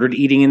disordered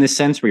eating in the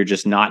sense where you're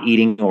just not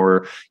eating,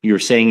 or you're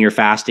saying you're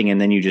fasting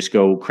and then you just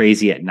go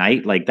crazy at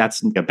night. Like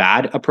that's a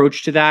bad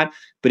approach to that.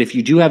 But if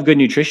you do have good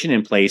nutrition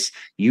in place,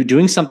 you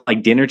doing something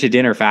like dinner to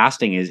dinner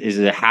fasting is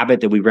a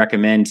habit that we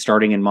recommend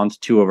starting in month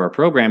 2 of our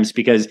programs,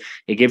 because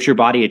it gives your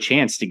body a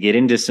chance to get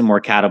into some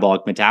more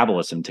catabolic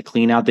metabolism, to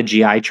clean out the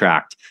GI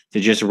tract, to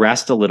just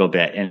rest a little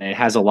bit. And it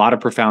has a lot of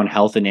profound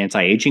health and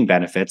anti-aging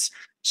benefits.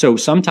 So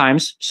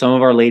sometimes some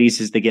of our ladies,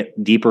 as they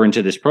get deeper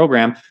into this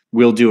program,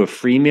 will do a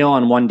free meal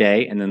on one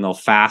day and then they'll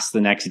fast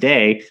the next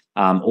day,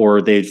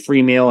 or they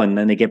free meal and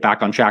then they get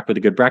back on track with a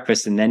good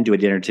breakfast and then do a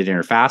dinner to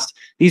dinner fast.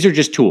 These are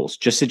just tools,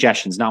 just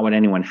suggestions, not what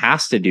anyone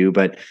has to do,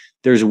 but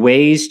there's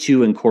ways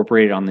to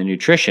incorporate it on the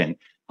nutrition.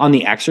 On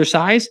the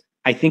exercise,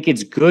 I think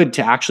it's good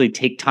to actually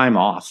take time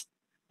off.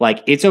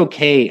 Like it's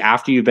okay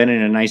after you've been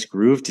in a nice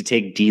groove to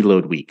take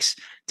deload weeks,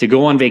 to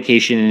go on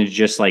vacation and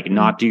just like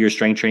not do your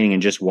strength training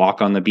and just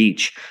walk on the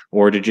beach,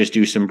 or to just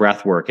do some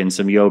breath work and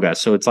some yoga.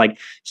 So it's like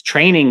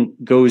training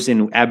goes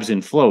in ebbs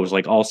and flows,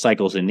 like all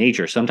cycles in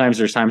nature. Sometimes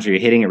there's times where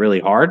you're hitting it really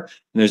hard.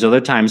 And there's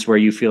other times where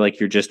you feel like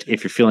you're just,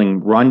 if you're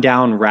feeling run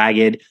down,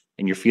 ragged,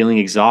 and you're feeling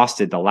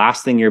exhausted, the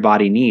last thing your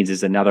body needs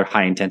is another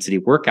high intensity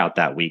workout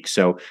that week.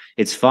 So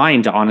it's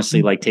fine to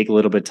honestly like take a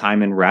little bit of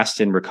time and rest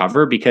and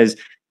recover, because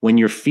when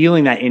you're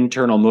feeling that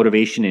internal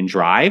motivation and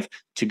drive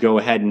to go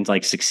ahead and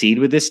like succeed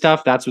with this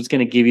stuff, that's what's going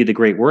to give you the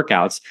great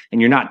workouts.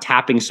 And you're not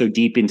tapping so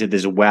deep into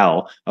this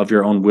well of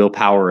your own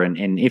willpower.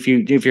 And if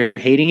you're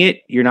hating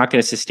it, you're not going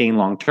to sustain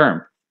long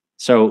term.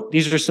 So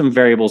these are some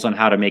variables on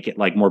how to make it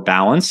like more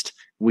balanced.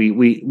 We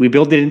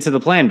build it into the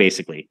plan,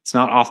 basically. It's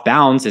not off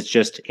balance, it's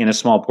just in a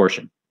small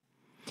portion.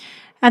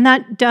 And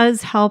that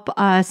does help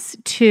us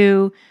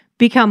to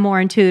become more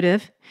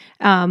intuitive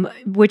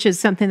which is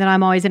something that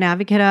I'm always an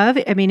advocate of.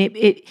 I mean,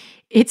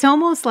 it's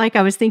almost like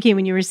I was thinking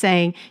when you were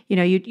saying,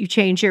 you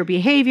change your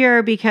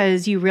behavior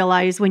because you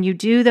realize when you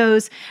do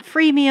those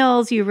free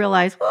meals, you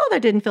realize, well,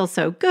 that didn't feel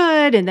so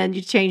good. And then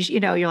you change,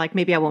 you're like,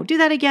 maybe I won't do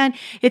that again.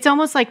 It's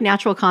almost like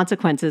natural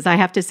consequences. I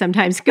have to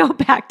sometimes go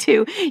back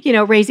to,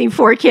 raising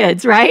 4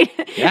 kids, right?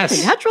 Yes.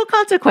 The natural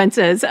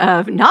consequences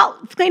of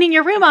not cleaning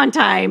your room on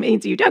time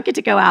means you don't get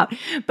to go out.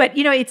 But,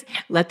 it's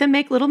let them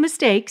make little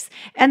mistakes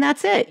and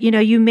that's it.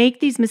 You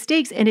make these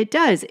mistakes and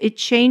it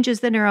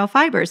changes the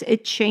neurofibers.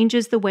 It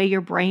changes the way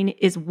your brain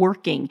is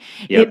working.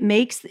 Yep. It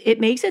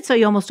makes it so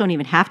you almost don't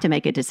even have to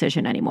make a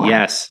decision anymore.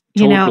 Yes,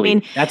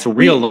 totally. That's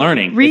real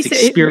learning. It's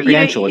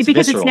experiential. It's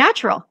because visceral. It's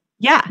natural.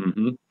 Yeah.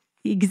 Mm-hmm.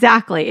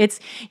 Exactly.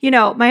 It's,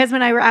 my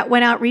husband and I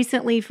went out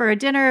recently for a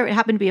dinner. It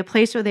happened to be a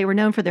place where they were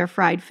known for their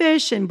fried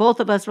fish. And both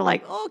of us were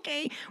like,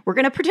 okay, we're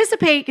going to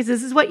participate because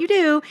this is what you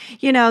do.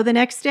 The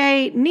next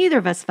day, neither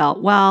of us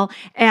felt well.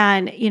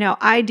 And,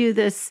 I do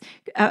this,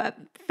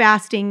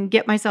 fasting,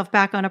 get myself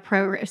back on a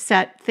pro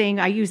set thing.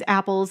 I use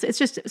apples. It's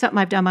just something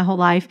I've done my whole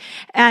life.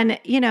 And,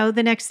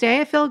 the next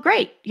day I feel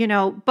great,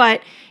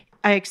 but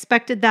I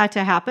expected that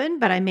to happen,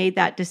 but I made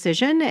that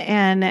decision.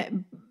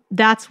 And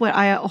that's what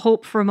I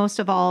hope for most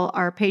of all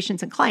our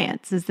patients and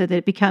clients is that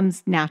it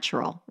becomes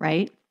natural,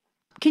 right?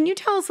 Can you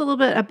tell us a little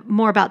bit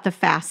more about the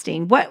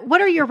fasting?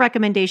 What are your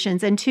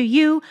recommendations? And to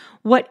you,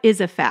 what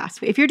is a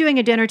fast? If you're doing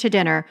a dinner to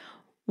dinner,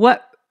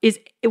 what,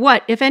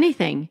 if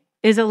anything,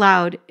 is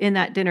allowed in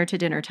that dinner to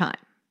dinner time?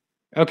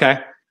 Okay.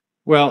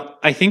 Well,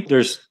 I think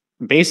there's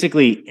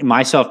basically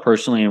myself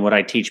personally and what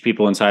I teach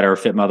people inside our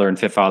Fit Mother and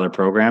Fit Father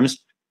programs.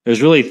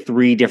 There's really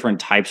 3 different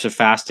types of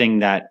fasting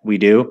that we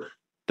do.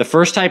 The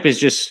first type is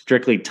just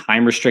strictly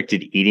time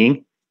restricted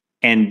eating.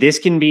 And this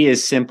can be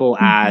as simple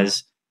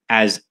as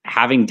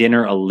having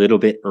dinner a little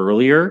bit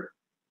earlier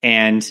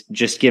and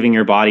just giving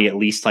your body at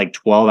least like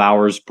 12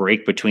 hours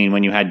break between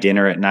when you had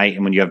dinner at night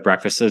and when you have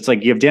breakfast. So it's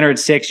like you have dinner at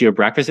 6, you have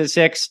breakfast at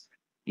 6,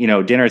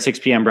 dinner at 6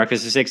 p.m.,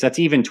 breakfast at 6, that's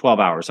even 12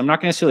 hours. I'm not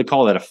going to necessarily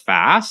call that a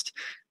fast,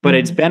 but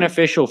it's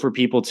beneficial for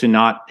people to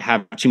not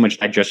have too much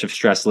digestive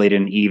stress late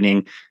in the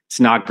evening. It's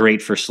not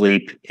great for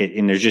sleep.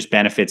 And there's just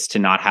benefits to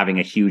not having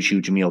a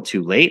huge meal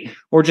too late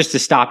or just to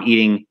stop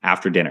eating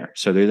after dinner.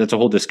 So that's a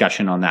whole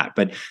discussion on that.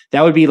 But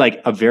that would be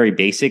like a very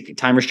basic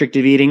time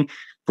restrictive eating.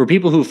 For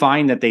people who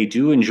find that they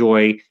do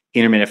enjoy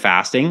intermittent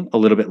fasting a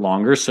little bit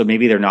longer, so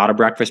maybe they're not a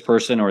breakfast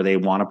person or they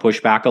want to push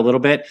back a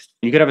little bit,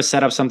 you could have a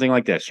setup something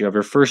like this. You have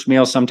your first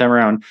meal sometime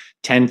around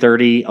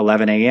 10:30,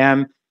 11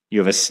 a.m. You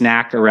have a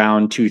snack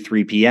around 2,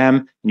 3 p.m.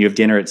 and you have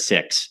dinner at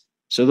 6.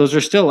 So those are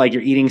still like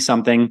you're eating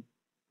something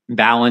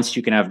balanced.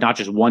 You can have not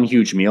just one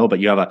huge meal, but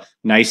you have a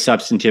nice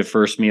substantive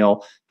first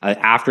meal,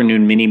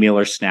 afternoon mini meal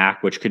or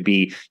snack, which could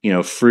be,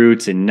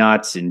 fruits and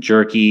nuts and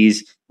jerkies,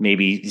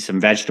 maybe some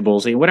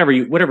vegetables, whatever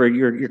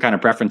your kind of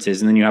preference is.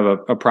 And then you have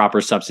a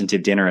proper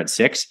substantive dinner at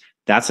 6.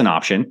 That's an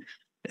option.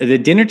 The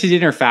dinner to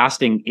dinner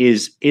fasting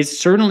is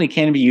certainly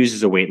can be used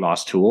as a weight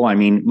loss tool. I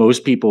mean,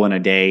 most people in a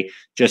day,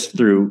 just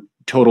through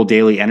total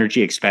daily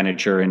energy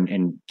expenditure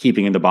and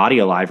keeping the body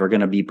alive, are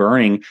going to be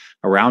burning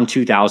around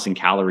 2,000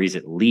 calories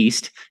at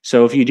least.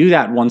 So if you do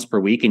that once per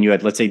week and you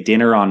had, let's say,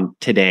 dinner on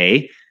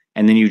today,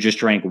 and then you just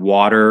drank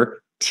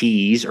water,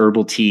 teas,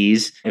 herbal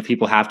teas. If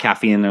people have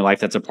caffeine in their life,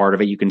 that's a part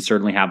of it. You can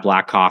certainly have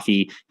black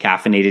coffee,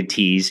 caffeinated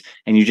teas,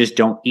 and you just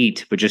don't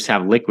eat, but just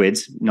have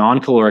liquids,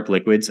 non-caloric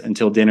liquids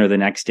until dinner the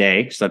next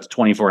day. So that's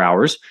 24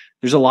 hours.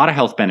 There's a lot of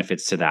health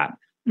benefits to that.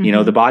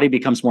 The body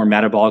becomes more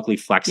metabolically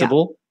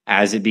flexible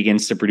as it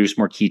begins to produce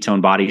more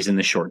ketone bodies in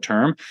the short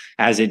term,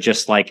 as it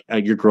just like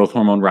your growth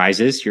hormone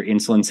rises, your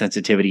insulin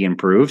sensitivity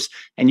improves.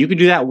 And you can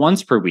do that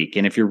once per week.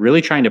 And if you're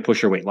really trying to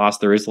push your weight loss,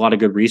 there is a lot of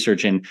good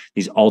research in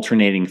these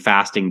alternating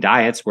fasting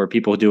diets where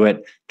people do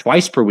it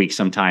twice per week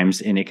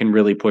sometimes, and it can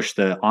really push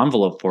the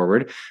envelope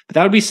forward. But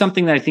that would be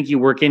something that I think you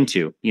work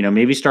into,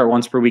 maybe start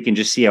once per week and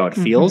just see how it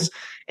feels.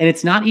 And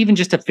it's not even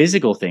just a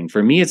physical thing.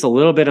 For me, it's a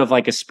little bit of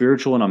like a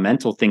spiritual and a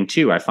mental thing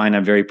too. I find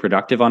I'm very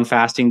productive on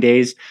fasting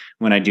days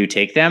when I do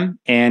take them.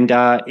 And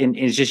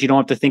it's just, you don't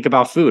have to think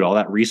about food, all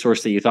that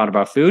resource that you thought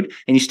about food,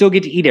 and you still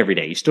get to eat every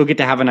day. You still get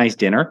to have a nice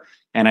dinner.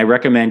 And I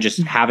recommend just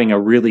having a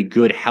really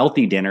good,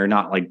 healthy dinner,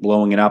 not like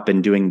blowing it up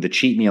and doing the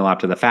cheat meal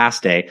after the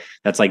fast day.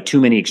 That's like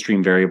too many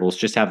extreme variables.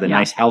 Just have the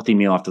nice, healthy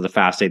meal after the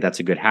fast day. That's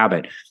a good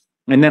habit.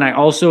 And then I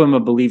also am a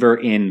believer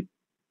in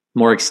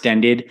more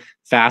extended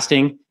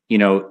fasting.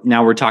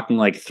 Now we're talking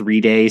like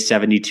 3-day,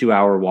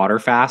 72-hour water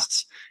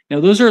fasts.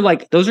 Those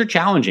are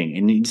challenging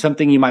and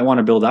something you might want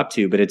to build up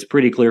to, but it's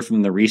pretty clear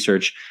from the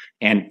research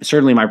and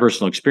certainly my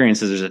personal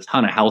experiences, there's a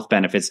ton of health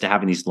benefits to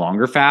having these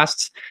longer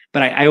fasts.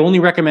 But I only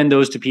recommend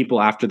those to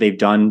people after they've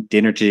done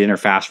dinner to dinner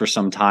fast for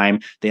some time.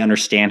 They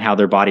understand how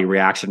their body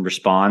reacts and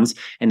responds,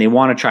 and they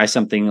want to try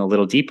something a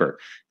little deeper.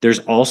 There's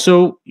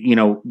also,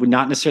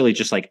 not necessarily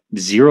just like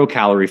 0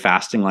 calorie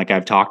fasting like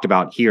I've talked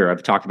about here.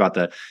 I've talked about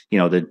the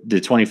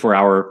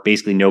 24-hour,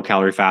 basically no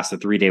calorie fast, the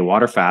 3-day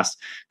water fast.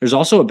 There's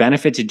also a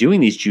benefit to doing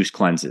these juice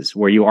cleanses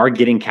where you are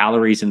getting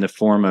calories in the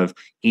form of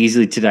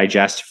easily to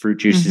digest fruit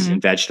juices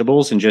and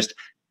vegetables, and just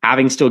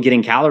still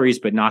getting calories,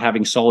 but not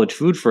having solid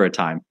food for a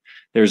time.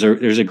 There's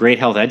a great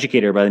health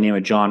educator by the name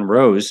of John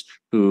Rose,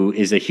 who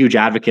is a huge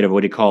advocate of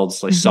what he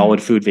calls like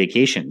solid food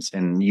vacations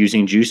and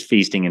using juice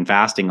feasting and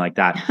fasting like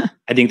that.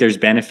 I think there's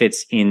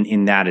benefits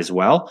in that as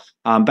well.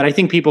 But I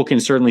think people can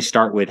certainly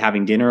start with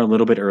having dinner a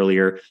little bit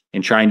earlier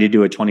and trying to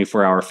do a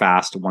 24-hour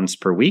fast once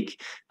per week.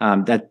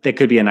 That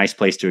could be a nice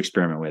place to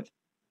experiment with.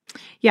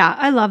 Yeah,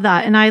 I love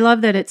that. And I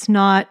love that it's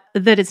not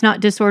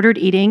disordered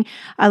eating.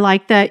 I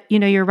like that,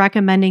 you're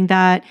recommending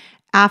that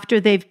after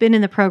they've been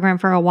in the program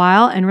for a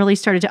while and really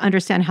started to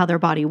understand how their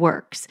body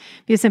works.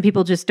 Because some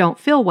people just don't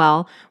feel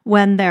well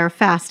when they're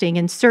fasting,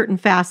 and certain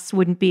fasts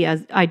wouldn't be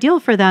as ideal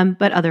for them,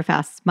 but other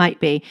fasts might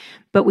be.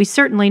 But we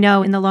certainly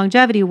know in the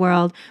longevity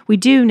world, we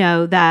do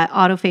know that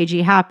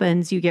autophagy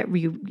happens. You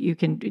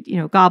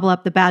can gobble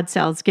up the bad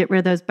cells, get rid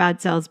of those bad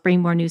cells,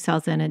 bring more new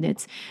cells in, and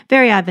it's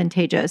very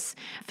advantageous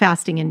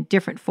fasting in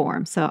different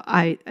forms. So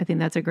I think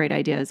that's a great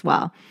idea as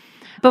well.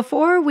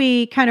 Before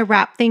we kind of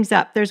wrap things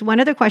up, there's one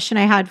other question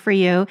I had for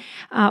you.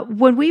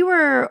 When we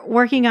were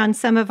working on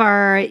some of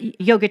our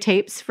yoga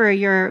tapes for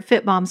your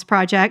Fit Moms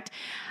project,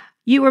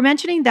 you were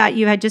mentioning that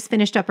you had just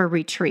finished up a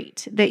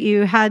retreat, that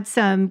you had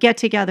some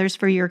get-togethers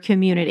for your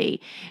community.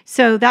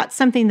 So that's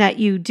something that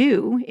you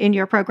do in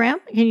your program.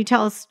 Can you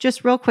tell us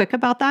just real quick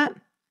about that?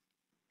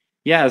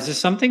 Yeah, this is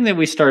something that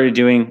we started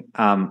doing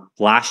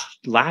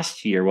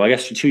last year. Well, I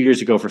guess 2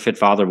 years ago for Fit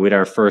Father, we had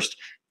our first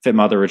Fit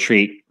Mother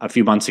retreat a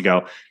few months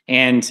ago.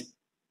 And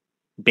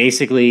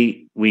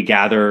basically we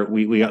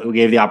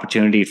gave the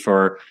opportunity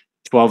for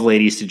 12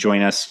 ladies to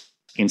join us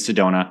in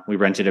Sedona. We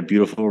rented a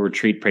beautiful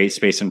retreat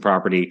space and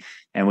property,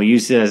 and we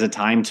used it as a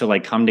time to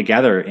like come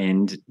together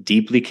and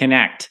deeply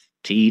connect,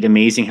 to eat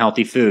amazing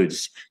healthy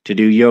foods, to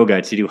do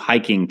yoga, to do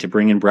hiking, to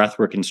bring in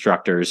breathwork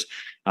instructors,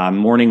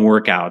 morning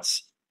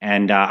workouts.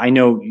 And I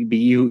know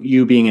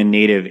you being a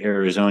native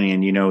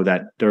Arizonian, you know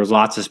that there's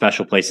lots of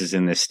special places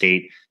in this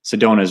state.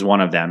 Sedona is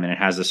one of them, and it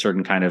has a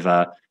certain kind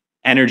of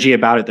energy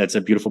about it that's a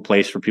beautiful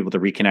place for people to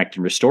reconnect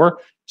and restore.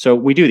 So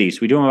we do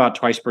these. We do them about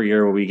twice per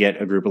year, where we get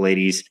a group of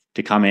ladies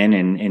to come in,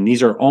 and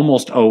these are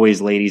almost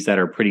always ladies that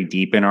are pretty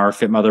deep in our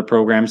Fit Mother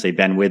programs. They've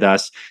been with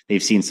us,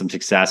 they've seen some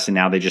success, and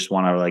now they just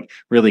want to like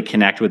really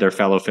connect with their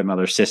fellow Fit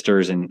Mother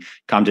sisters and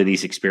come to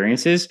these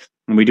experiences.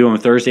 And we do them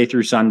Thursday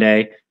through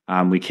Sunday.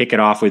 We kick it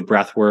off with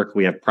breath work.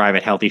 We have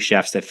private healthy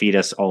chefs that feed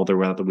us all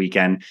throughout the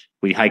weekend.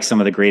 We hike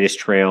some of the greatest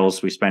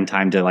trails. We spend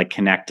time to like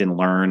connect and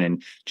learn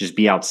and just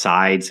be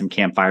outside, some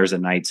campfires at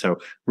night. So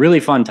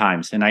really fun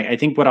times. And I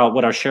think what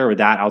I'll share with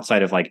that,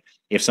 outside of like,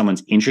 if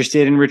someone's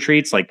interested in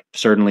retreats, like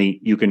certainly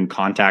you can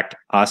contact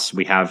us.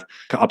 We have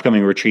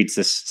upcoming retreats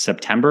this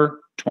September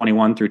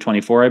 21 through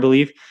 24, I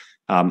believe,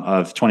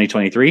 of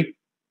 2023,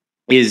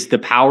 is the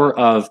power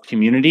of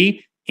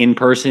community in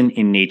person,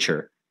 in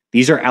nature.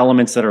 These are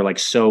elements that are like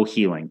so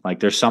healing. Like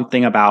there's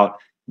something about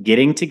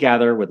getting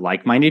together with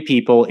like-minded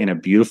people in a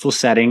beautiful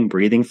setting,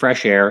 breathing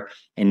fresh air,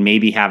 and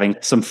maybe having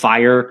some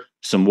fire,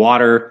 some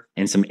water,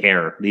 and some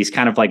air. These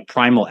kind of like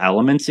primal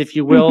elements, if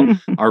you will,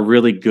 are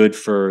really good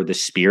for the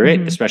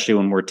spirit, especially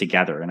when we're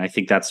together. And I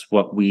think that's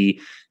what we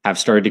have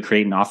started to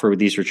create and offer with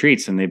these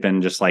retreats. And they've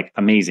been just like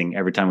amazing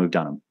every time we've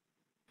done them.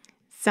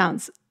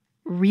 Sounds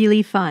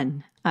really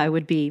fun. I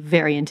would be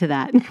very into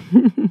that.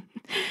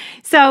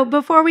 So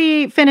before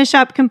we finish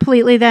up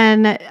completely,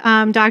 then,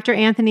 Dr.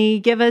 Anthony,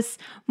 give us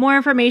more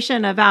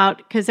information about,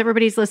 because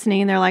everybody's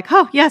listening and they're like,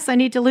 oh, yes, I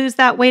need to lose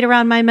that weight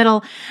around my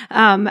middle.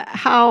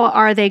 How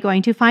are they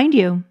going to find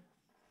you?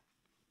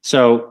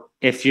 So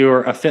if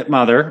you're a Fit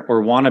Mother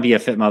or want to be a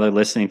Fit Mother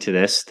listening to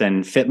this,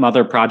 then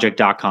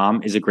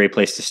fitmotherproject.com is a great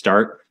place to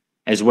start.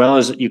 As well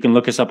as you can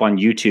look us up on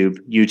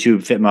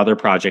YouTube Fit Mother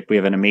Project. We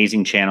have an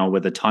amazing channel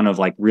with a ton of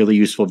like really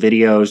useful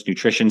videos,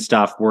 nutrition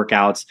stuff,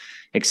 workouts,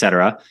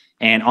 etc.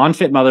 And on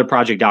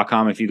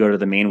fitmotherproject.com, if you go to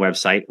the main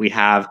website, we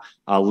have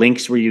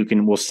links where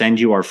we'll send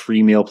you our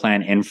free meal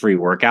plan and free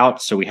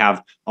workout. So we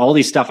have all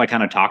these stuff I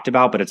kind of talked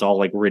about, but it's all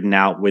like written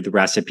out with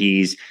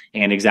recipes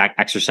and exact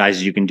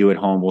exercises you can do at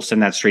home. We'll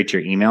send that straight to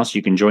your email, so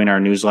you can join our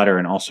newsletter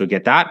and also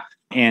get that.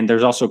 And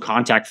there's also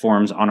contact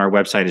forms on our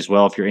website as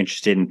well if you're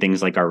interested in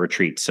things like our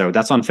retreats. So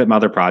that's on Fit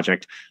Mother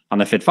Project. On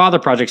the Fit Father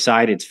Project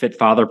side, it's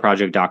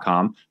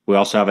fitfatherproject.com. We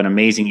also have an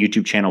amazing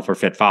YouTube channel for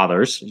Fit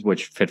Fathers,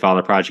 which Fit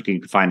Father Project, you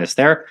can find us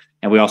there.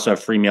 And we also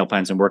have free meal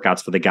plans and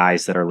workouts for the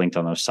guys that are linked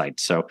on those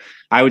sites. So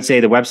I would say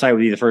the website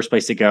would be the first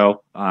place to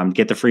go,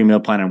 get the free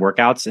meal plan and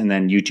workouts, and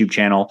then YouTube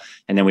channel.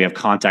 And then we have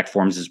contact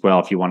forms as well.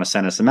 If you want to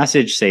send us a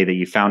message, say that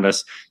you found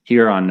us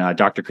here on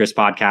Dr. Chris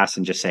Podcast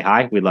and just say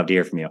hi, we'd love to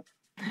hear from you.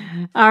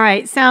 All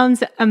right.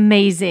 Sounds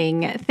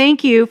amazing.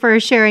 Thank you for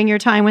sharing your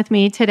time with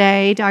me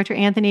today, Dr.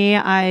 Anthony.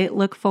 I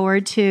look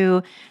forward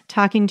to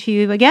talking to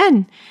you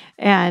again,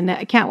 and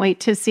I can't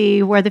wait to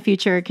see where the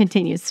future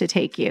continues to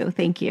take you.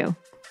 Thank you.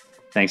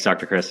 Thanks,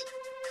 Dr. Chris.